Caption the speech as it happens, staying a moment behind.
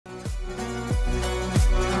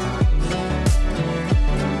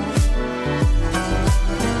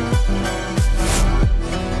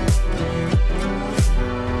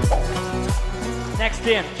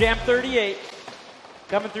understand. Jam 38.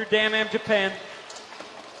 Coming through Damn Japan.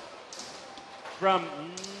 From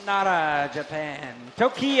Nara, Japan.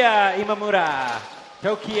 Tokiya Imamura.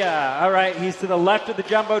 Tokiya. All right, he's to the left of the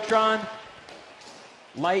Jumbotron.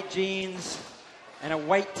 Light jeans and a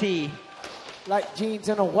white tee. Light jeans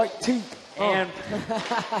and a white tee. And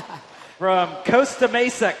from Costa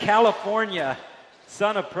Mesa, California,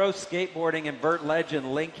 son of pro skateboarding and vert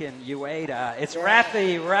legend Lincoln Ueda. It's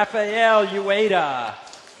Raphae Ueda.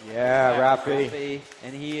 Yeah, Raphae.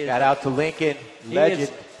 And he is. Shout out to Lincoln,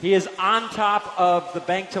 legend. He is on top of the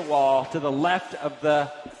bank to wall to the left of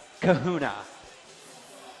the kahuna.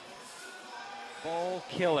 Bull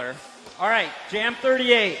killer. All right, Jam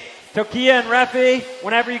 38. Tokiya and Raphae,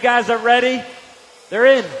 whenever you guys are ready, they're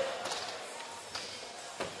in.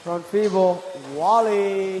 Front feeble,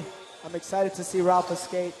 Wally. I'm excited to see Raphae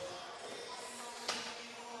skate.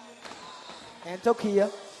 And Tokiya.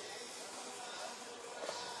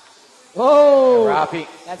 Whoa! Raphae.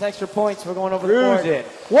 That's extra points. We're going over the board. Cruising.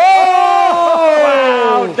 Whoa!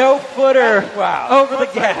 Wow, no footer. Wow. Over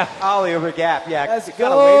the gap. Ollie over gap. Yeah. Let's got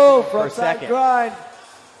go. away from him for a Front side second. grind.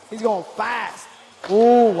 He's going fast.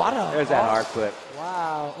 Ooh, what a. There's that hard flip.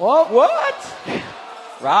 Wow. Whoa. What?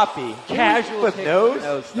 Raphae. Casual flip kick.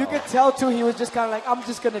 nose. You could tell too, he was just kind of like, I'm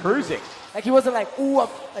just going to. Cruising. Like he wasn't like, ooh, I'm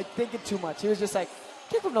like thinking too much. He was just like,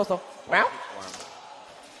 kick from nose though. Wow.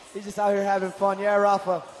 He's just out here having fun. Yeah,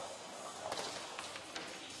 Raphae.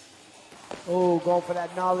 Oh, going for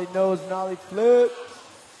that nollie nose, nollie flip.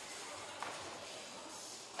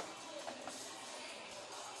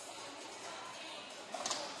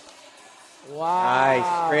 Wow.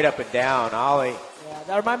 Nice. Straight up and down, Ollie. Yeah,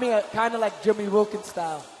 that reminds me of kind of like Jimmy Wilkins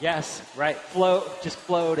style. Yes, right. Float, just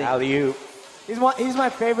floating. Alley-oop. He's my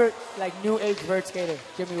favorite like new age vert skater,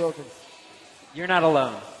 Jimmy Wilkins. You're not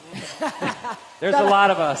alone. There's a lot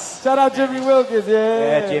of us. Shout out Jimmy Wilkins,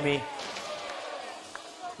 Yeah, Jimmy.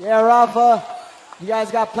 Yeah, Raphae. You guys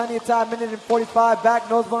got plenty of time. Minute and 45. Back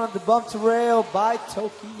nose one on the bump to rail by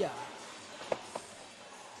Tokiya.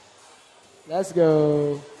 Let's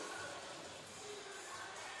go.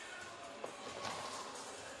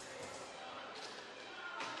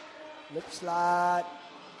 Lip slide.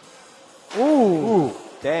 Ooh.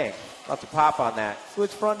 Dang. Lots of pop on that.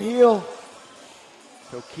 Switch front heel.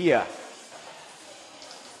 Tokiya.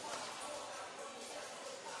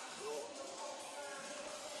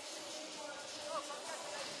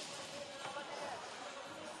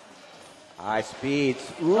 High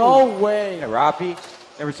speeds. Ooh. No way. Yeah, Raphae.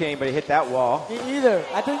 Never seen anybody hit that wall. Me either.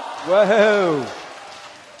 I think. Whoa.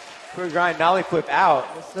 Quick grind nollie flip out.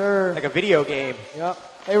 Yes, sir. Like a video game. Yep.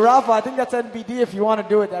 Hey, Raphae, I think that's NBD. If you want to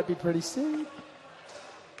do it, that'd be pretty sick.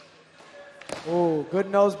 Oh, good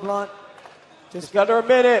nose blunt. Just under a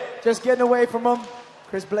minute. Just getting away from him.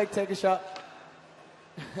 Chris Blake, take a shot.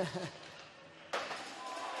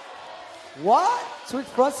 What? Switch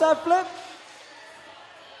front side flip?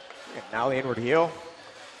 Nollie inward heel.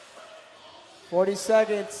 40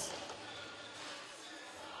 seconds.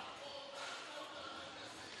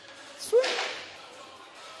 Switch.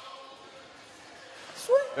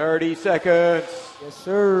 Switch. 30 seconds. Yes,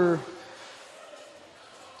 sir.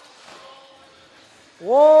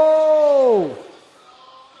 Whoa!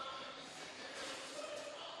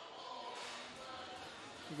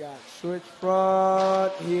 You got switch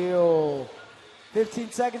front heel.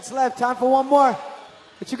 15 seconds left. Time for one more.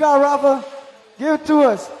 What you got, Raphae? Give it to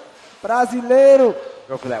us. Brasileiro.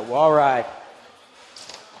 Go for that wall ride.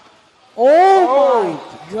 Oh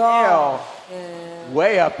my God. And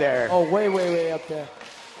Way up there. oh, way up there.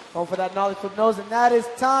 Going for that nollie flip nose. And that is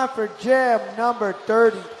time for jam number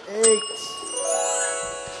 38.